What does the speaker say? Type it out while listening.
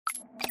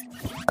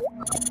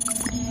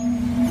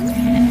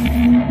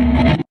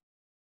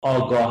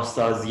آگاه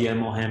سازی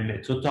مهمه.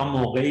 تو تا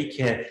موقعی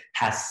که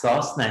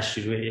حساس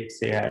نشی روی یک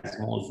سری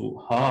از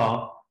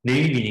موضوعها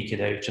نمیبینی که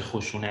داری چه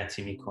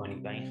خشونتی میکنی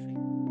و این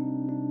خیلی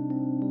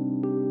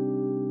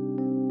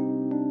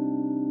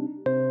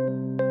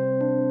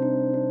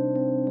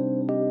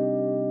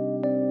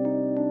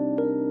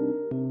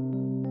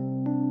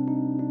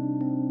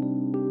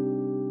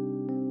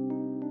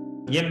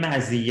یه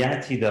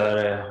مزیتی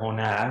داره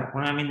هنر،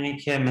 اونم اینه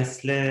که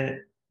مثل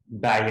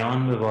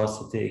بیان به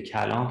واسطه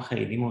کلام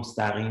خیلی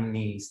مستقیم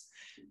نیست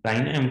و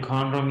این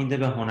امکان رو میده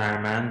به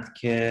هنرمند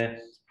که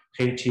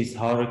خیلی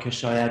چیزها رو که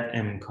شاید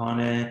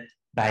امکان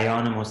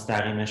بیان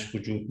مستقیمش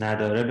وجود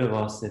نداره به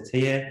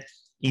واسطه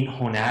این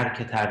هنر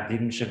که تبدیل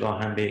میشه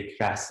گاهن به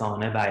یک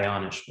رسانه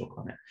بیانش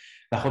بکنه.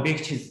 و خب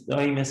یک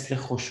چیزایی مثل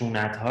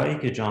خشونت هایی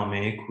که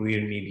جامعه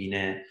کویر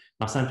میبینه،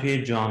 مثلا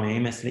توی جامعه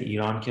مثل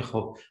ایران که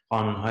خب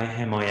قانونهای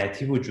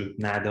حمایتی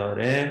وجود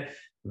نداره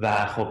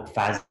و خب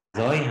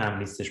فضایی هم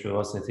نیستش، به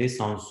واسطه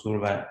سانسور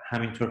و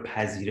همینطور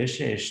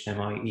پذیرش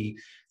اجتماعی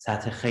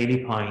سطح خیلی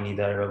پایینی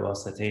داره به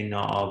واسطه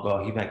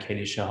ناآگاهی و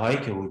کلیشه هایی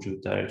که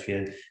وجود داره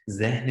توی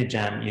ذهن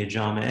جمعی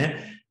جامعه.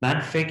 من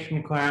فکر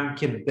میکنم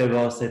که به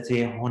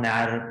واسطه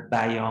هنر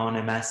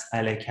بیان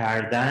مسئله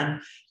کردن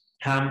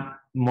هم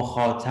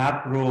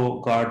مخاطب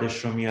رو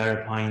گاردش رو میاره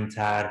پایین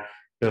تر،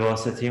 به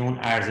واسطه اون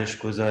ارزش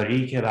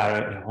گذاری که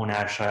برای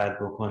هنر شاید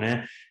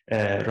بکنه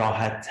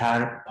راحت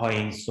تر پای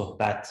این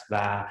صحبت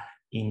و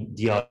این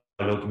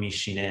دیالوگ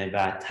میشینه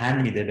و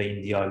تن میده به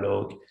این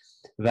دیالوگ.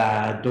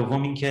 و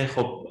دوم این که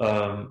خب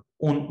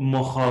اون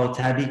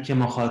مخاطبی که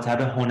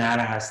مخاطب هنر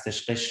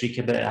هستش، قشری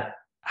که به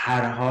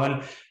هر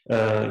حال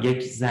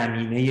یک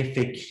زمینه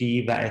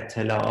فکری و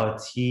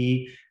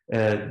اطلاعاتی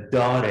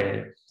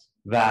داره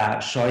و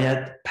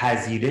شاید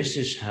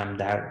پذیرشش هم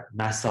در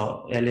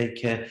مسائلی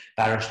که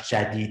براش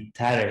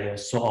جدیدتره یا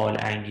سوال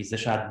انگیزه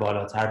شاید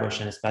بالاتر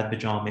باشه نسبت به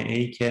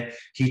جامعه‌ای که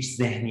هیچ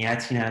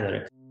ذهنیتی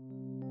نداره.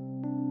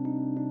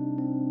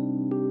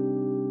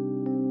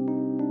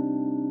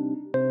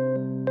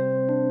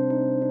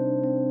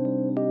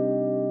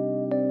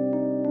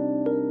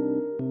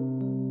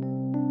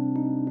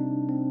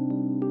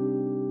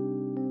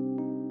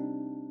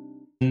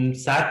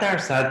 صد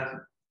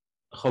درصد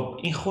خب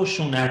این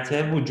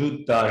خشونته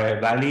وجود داره،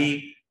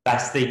 ولی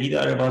بستگی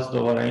داره باز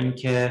دوباره این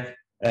که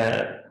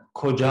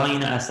کجا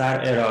این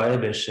اثر ارائه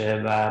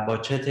بشه و با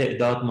چه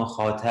تعداد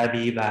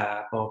مخاطبی و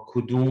با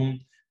کدوم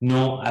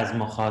نوع از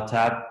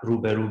مخاطب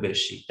روبرو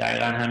بشی.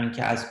 دقیقا همین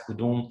که از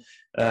کدوم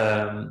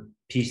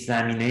پیش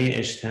زمینه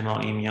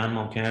اجتماعی میان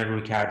ممکنه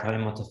رویکردهای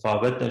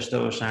متفاوت داشته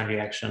باشن،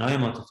 ریاکشن‌های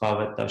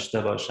متفاوت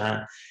داشته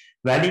باشن،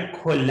 ولی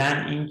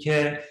کلاً این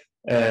که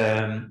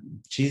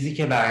چیزی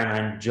که برای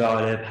من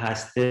جالب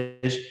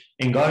هستش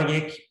انگار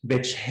یک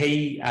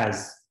وجهه‌ای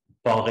از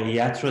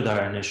واقعیت رو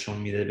داره نشون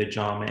میده به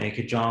جامعه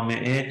که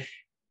جامعه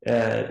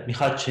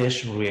میخواد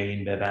چشم روی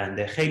این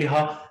ببنده. خیلی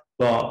ها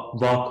با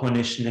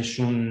واکنش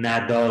نشون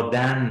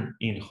ندادن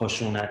این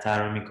خشونت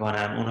رو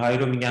میکنن، اونهایی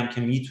رو میگم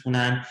که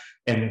میتونن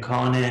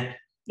امکان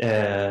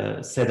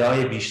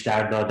صدای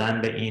بیشتر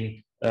دادن به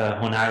این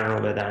هنر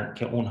رو بدن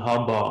که اونها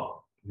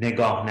با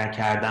نگاه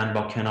نکردن،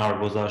 با کنار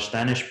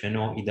گذاشتنش به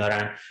نوعی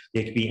دارن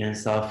یک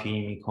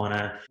بی‌انصافی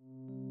میکنن.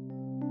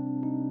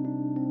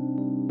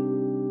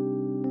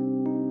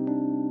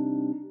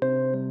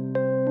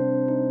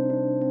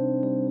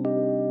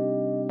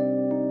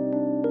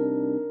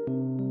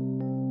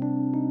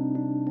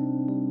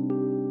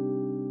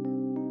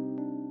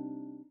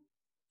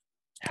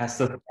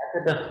 حساسیت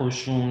به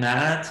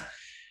خشونت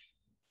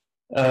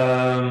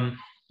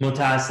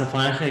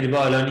متاسفانه خیلی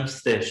بالا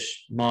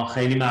نیستش. ما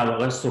خیلی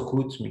مواقع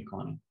سکوت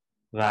میکنیم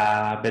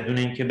و بدون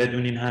اینکه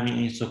بدونیم همین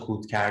این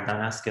سکوت کردن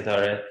است که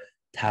داره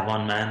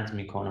توانمند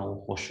میکنه اون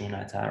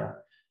خشونت رو.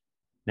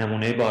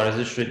 نمونه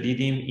بارزش رو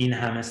دیدیم، این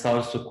همه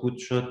سال سکوت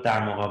شد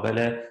در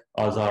مقابل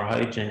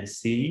آزارهای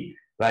جنسی،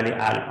 ولی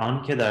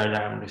الان که داره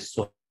در مورد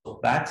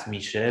صحبت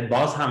میشه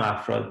باز هم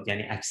افراد،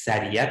 یعنی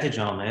اکثریت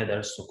جامعه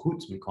داره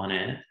سکوت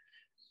میکنه.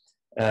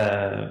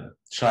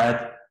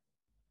 شاید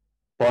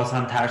باز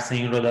هم ترس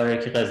این رو داره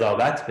که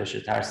قضاوت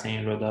بشه، ترس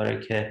این رو داره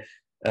که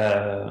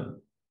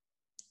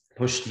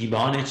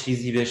پشتیبان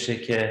چیزی بشه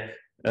که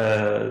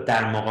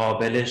در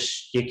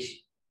مقابلش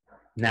یک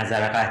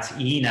نظر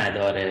قطعی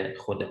نداره.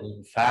 خود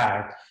اون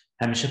فرد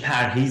همیشه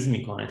پرهیز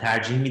میکنه،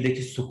 ترجیح میده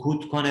که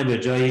سکوت کنه به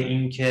جای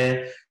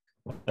اینکه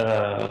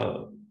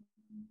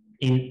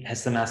این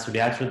حس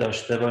مسئولیت رو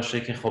داشته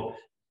باشه که خب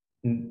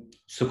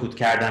سکوت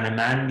کردن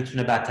من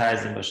میتونه بدتر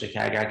از این باشه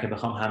که اگر که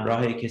بخوام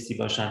همراه کسی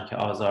باشم که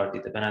آزار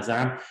دیده. به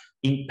نظرم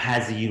این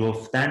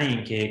پذیرفتن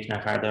این که یک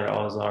نفر داره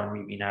آزار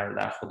میبینه رو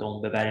در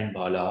خودمون ببریم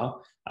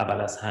بالا.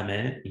 اول از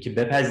همه این که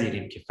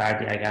بپذیریم که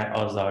فردی اگر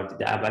آزار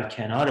دیده اول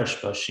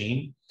کنارش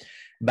باشیم،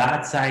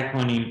 بعد سعی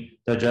کنیم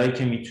تا جایی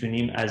که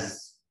میتونیم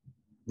از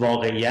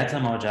واقعیت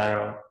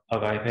ماجرا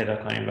آگاهی پیدا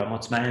کنیم و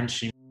مطمئن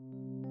شیم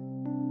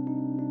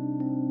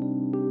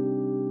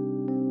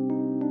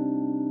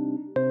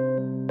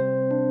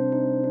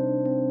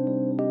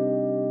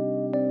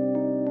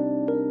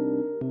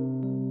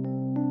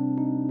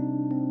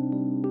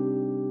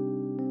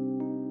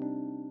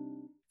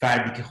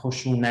فردی که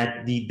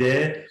خشونت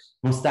دیده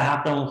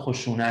مستحق اون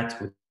خشونت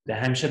بوده.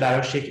 همیشه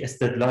براش یک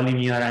استدلالی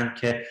میارن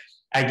که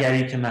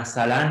اگری که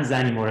مثلا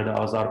زنی مورد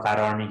آزار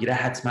قرار میگیره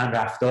حتما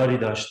رفتاری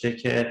داشته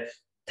که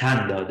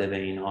تن داده به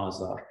این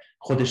آزار،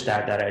 خودش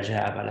در درجه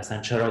اول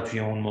اصلا چرا توی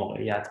اون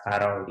موقعیت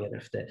قرار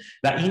گرفته.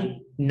 و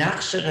این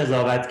نقش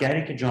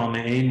قضاوتگری که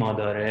جامعه ما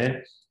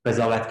داره،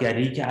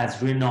 قضاوتگری که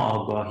از روی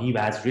ناآگاهی و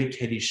از روی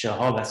کلیشه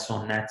ها و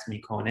سنت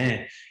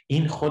میکنه،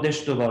 این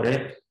خودش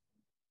دوباره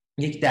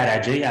یک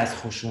درجه از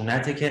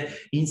خشونته که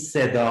این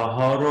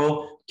صداها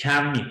رو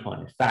کم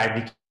میکنه.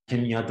 فردی که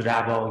میاد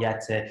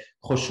روایت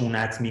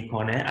خشونت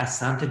میکنه از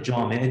سمت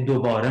جامعه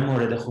دوباره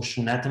مورد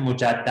خشونت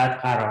مجدد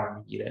قرار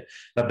میگیره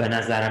و به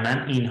نظر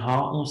من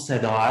اینها اون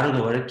صداها رو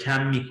دوباره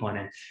کم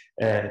میکنه،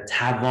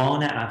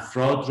 توان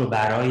افراد رو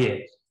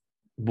برای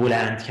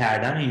بلند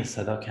کردن این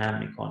صدا کم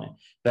میکنه.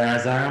 به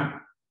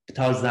نظرم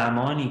تا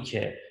زمانی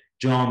که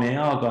جامعه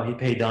آگاهی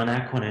پیدا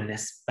نکنه،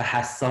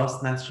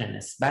 حساس نشه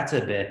نسبت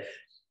به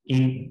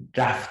این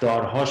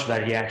رفتارهاش و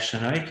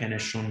ریاکشنایی که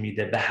نشون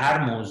میده به هر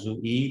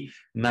موضوعی،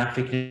 من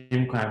فکر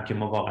نمی کنم که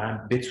ما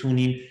واقعا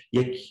بتونیم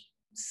یک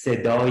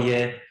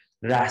صدای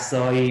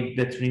رسایی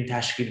بتونیم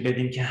تشکیل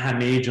بدیم که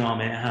همه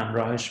جامعه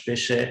همراهش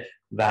بشه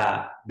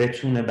و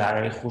بتونه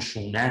برای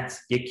خشونت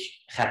یک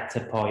خط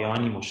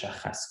پایانی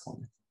مشخص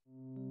کنه.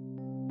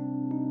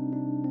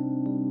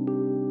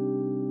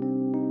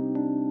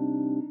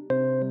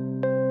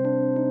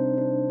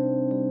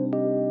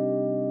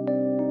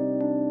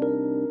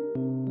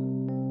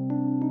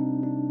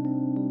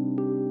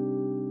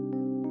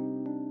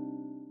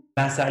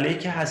 مسئله‌ای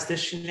که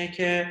هستش اینه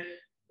که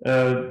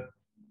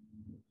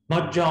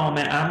ما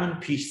جامعه‌مون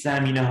پیش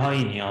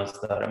زمینه‌هایی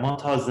نیاز داره. ما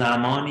تا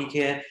زمانی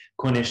که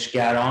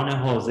کنشگران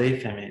حوزه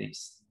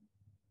فمینیست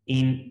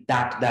این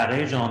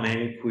دغدغه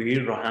جامعه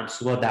کویر رو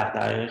همسو با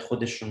دغدغه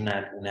خودشون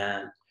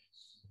ندونن،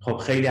 خب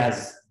خیلی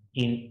از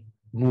این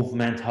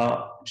موومنت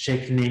ها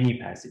شکل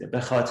نمیپذیره. به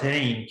خاطر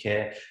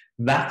اینکه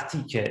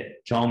وقتی که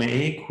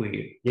جامعه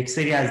کویر یک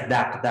سری از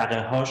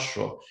دغدغه هاش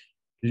رو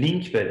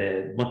لینک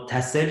بده،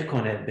 متصل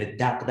کنه به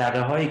دغدغه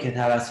هایی که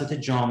توسط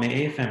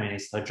جامعه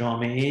فمینیست ها،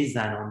 جامعه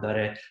زنان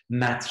داره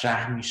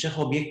مطرح میشه،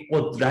 خب یک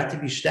قدرت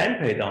بیشتری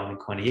پیدا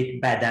میکنه،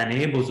 یک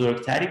بدنه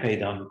بزرگتری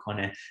پیدا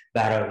میکنه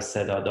برای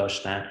صدا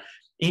داشتن.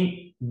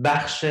 این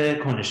بخش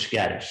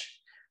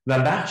کنشگرش و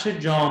بخش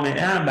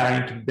جامعه هم برای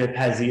اینکه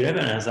بپذیره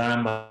به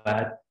نظرم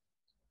باید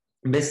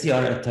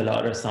بسیار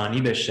اطلاع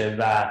رسانی بشه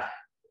و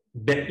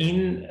به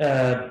این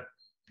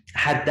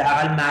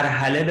حداقل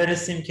مرحله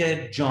برسیم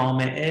که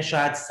جامعه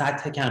شاید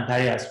سطح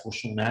کمتری از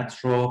خشونت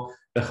رو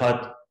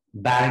بخواد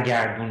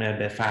برگردونه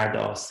به فرد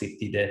آسیب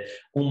دیده.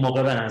 اون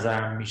موقع به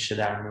نظرم میشه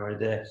در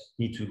مورد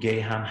میتوگی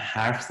هم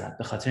حرف زد،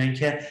 به خاطر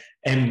اینکه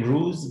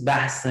امروز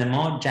بحث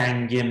ما،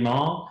 جنگ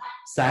ما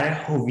سر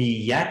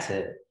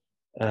هویت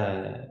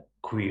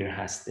کویر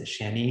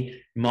هستش. یعنی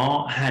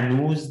ما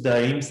هنوز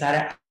داریم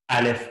سر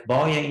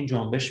الفبای این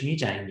جنبش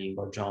میجنگیم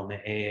با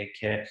جامعه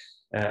که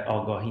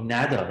آگاهی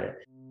نداره.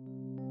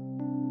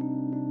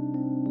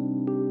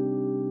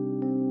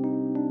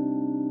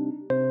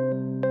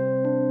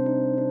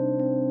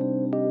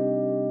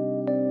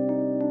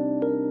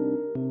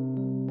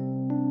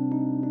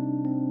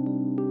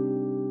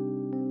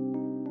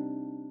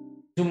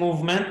 تو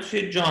موومنت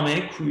توی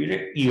جامعه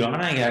کویر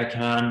ایران اگر که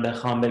من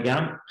بخوام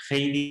بگم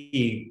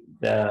خیلی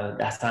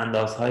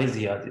دستاندازهای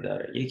زیادی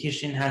داره.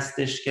 یکیش این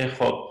هستش که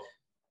خب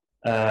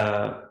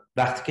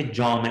وقتی که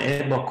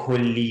جامعه با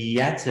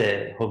کلیت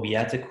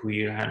هویت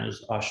کویر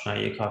هنوز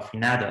آشنایی کافی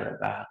نداره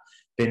و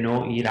به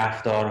نوعی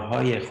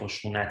رفتارهای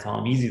خشونت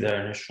آمیزی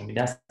داره نشون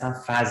میده، اصلا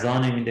فضا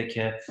نمیده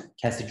که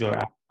کسی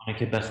جرأت کنه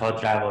که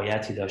بخواد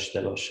روایتی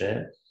داشته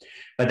باشه.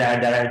 و در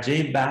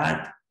درجه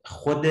بعد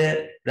خود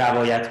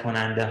روایت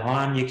کننده ها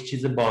هم یک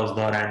چیز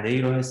بازدارنده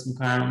ای رو حس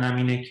میکنن، اونم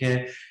اینه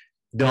که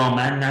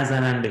دامن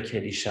نزنن به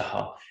کلیشه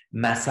ها.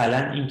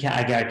 مثلا اینکه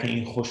اگر که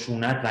این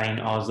خشونت و این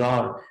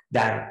آزار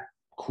در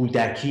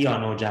کودکی یا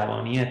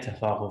نوجوانی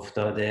اتفاق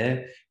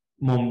افتاده،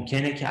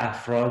 ممکنه که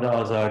افراد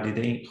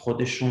آزاردیده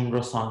خودشون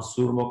رو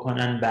سانسور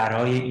بکنن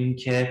برای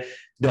اینکه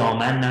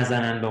دامن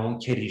نزنن به اون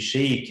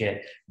کلیشه‌ای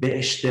که به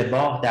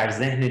اشتباه در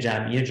ذهن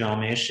جمعی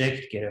جامعه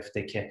شکل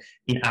گرفته که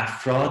این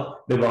افراد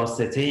به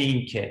واسطه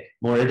اینکه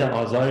مورد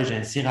آزار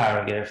جنسی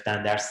قرار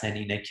گرفتن در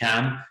سنین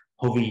کم،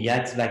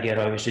 هویت و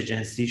گرایش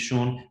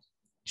جنسیشون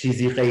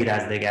چیزی غیر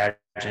از دگر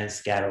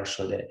جنسگرا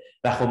شده.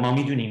 و خب ما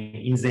میدونیم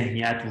این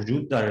ذهنیت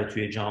وجود داره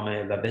توی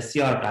جامعه و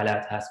بسیار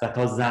غلط هست و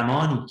تا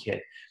زمانی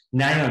که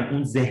نیان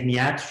اون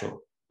ذهنیت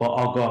رو با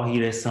آگاهی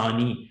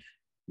رسانی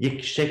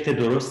یک شکل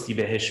درستی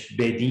بهش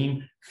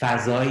بدیم،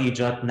 فضای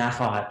ایجاد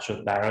نخواهد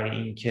شد برای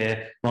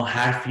اینکه ما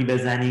حرفی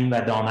بزنیم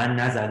و دامن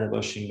نزده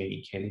باشیم به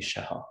این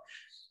کلیشه ها.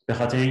 به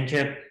خاطر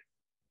اینکه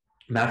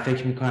من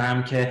فکر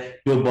میکنم که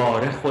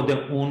دوباره خود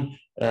اون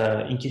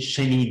اینکه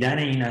شنیدن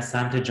این از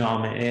سمت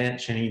جامعه،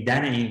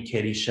 شنیدن این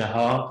کلیشه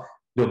ها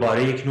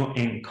دوباره یک نوع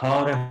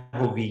انکار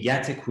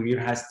هویت کویر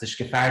هستش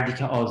که فردی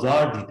که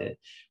آزار دیده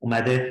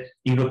اومده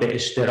این رو به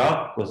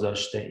اشتراک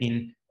گذاشته،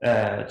 این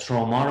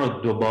تروما رو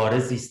دوباره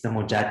زیست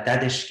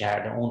مجددش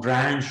کرده، اون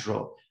رنج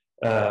رو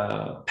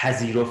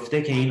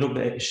پذیرفته که این رو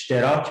به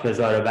اشتراک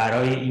بذاره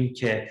برای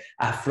اینکه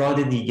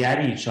افراد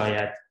دیگری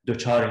شاید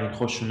دچار این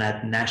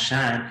خشونت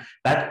نشن،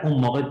 بعد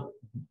اون موقع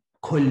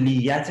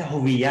کلیت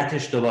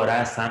هویتش دوباره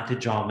از سمت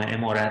جامعه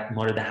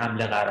مورد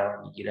حمله قرار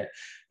میگیره.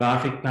 و من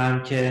فکر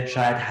می‌کنم که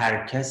شاید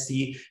هر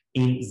کسی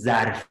این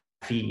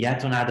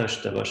ظرفیت رو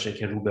نداشته باشه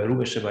که روبرو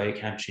بشه با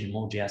یک همچین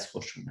موجی از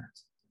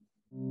خشونت.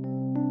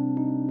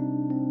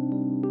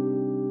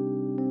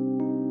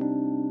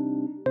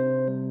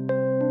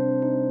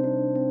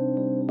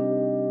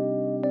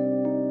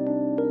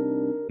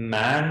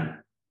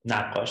 من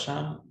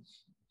نقاشم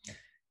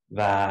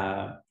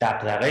و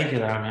دغدغه‌ای که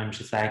دارم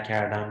همیشه سعی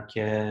کردم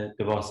که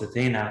به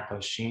واسطه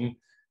نقاشیم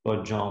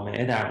با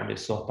جامعه در مورد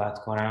صحبت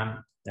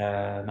کنم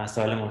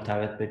مسائل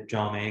مرتبط به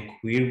جامعه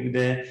کویر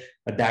بوده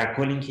و در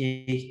کل اینکه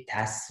یک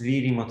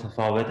تصویری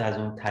متفاوت از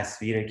اون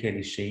تصویر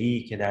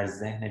کلیشه‌ای که در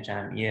ذهن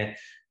جمعی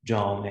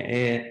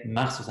جامعه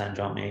مخصوصا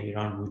جامعه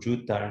ایران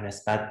وجود داره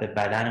نسبت به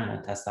بدن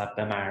منتسب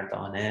به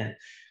مردانه،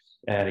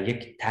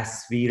 یک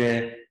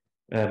تصویر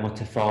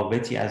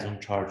متفاوتی از اون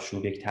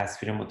چارچوب، یک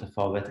تصویر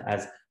متفاوت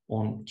از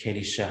اون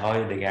کلیشه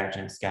های دگر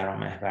جنسگرا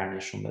محور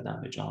نشون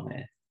بدن به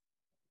جامعه.